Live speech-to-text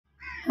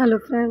Hello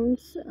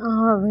friends,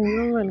 how are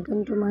you?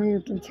 Welcome to my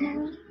YouTube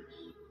channel.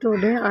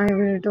 Today I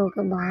will talk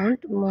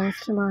about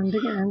most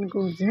demanding and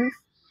gorgeous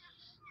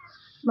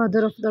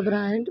mother of the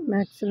bride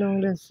Maxi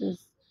long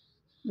dresses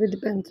with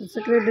pencil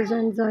secret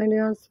designs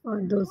ideas for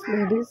those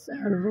ladies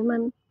and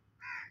women.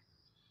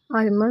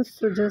 I must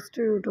suggest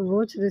you to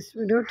watch this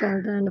video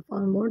till the end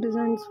for more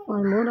designs,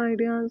 for more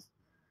ideas.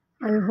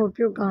 I hope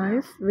you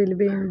guys will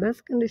be in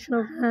best condition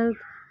of health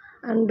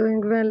and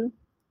doing well.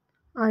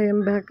 I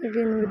am back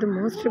again with the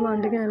most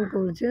demanding and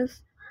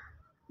gorgeous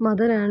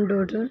mother and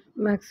daughter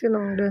maxi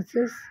long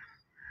dresses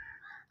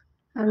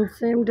and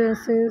same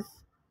dresses.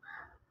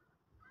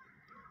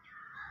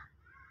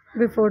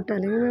 Before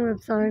telling my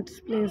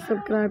websites, please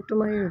subscribe to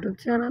my YouTube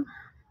channel,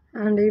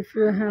 and if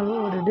you have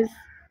already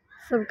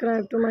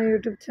subscribed to my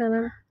YouTube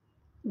channel,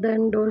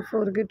 then don't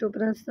forget to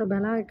press the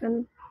bell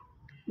icon.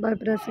 By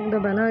pressing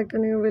the bell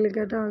icon you will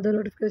get all the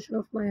notification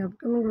of my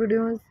upcoming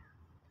videos.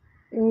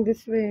 In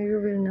this way you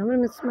will never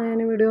miss my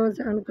any videos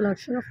and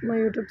collection of my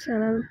YouTube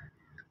channel.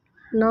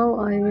 Now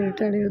I will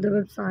tell you the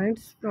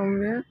websites from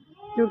where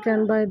you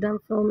can buy them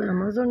from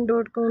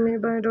Amazon.com,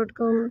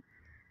 eBay.com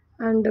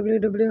and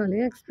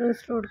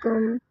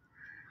www.aliexpress.com.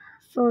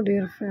 So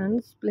dear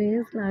friends,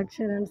 please like,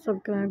 share and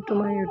subscribe to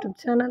my YouTube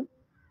channel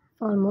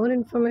for more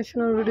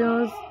informational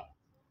videos.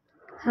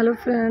 Hello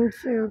friends,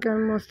 you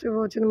can mostly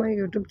watch in my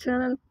YouTube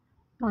channel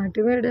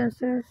party wear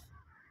dresses,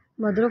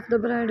 mother of the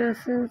bride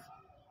dresses,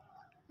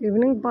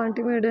 evening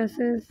party wear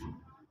dresses.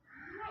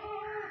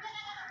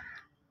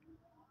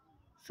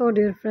 So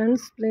dear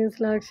friends, please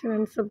like, share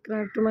and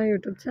subscribe to my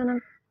YouTube channel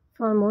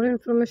for more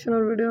informational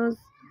videos.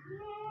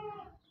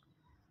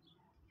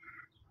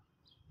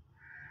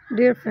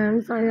 Dear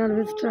friends, I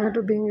always try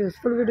to bring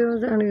useful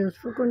videos and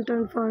useful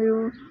content for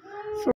you.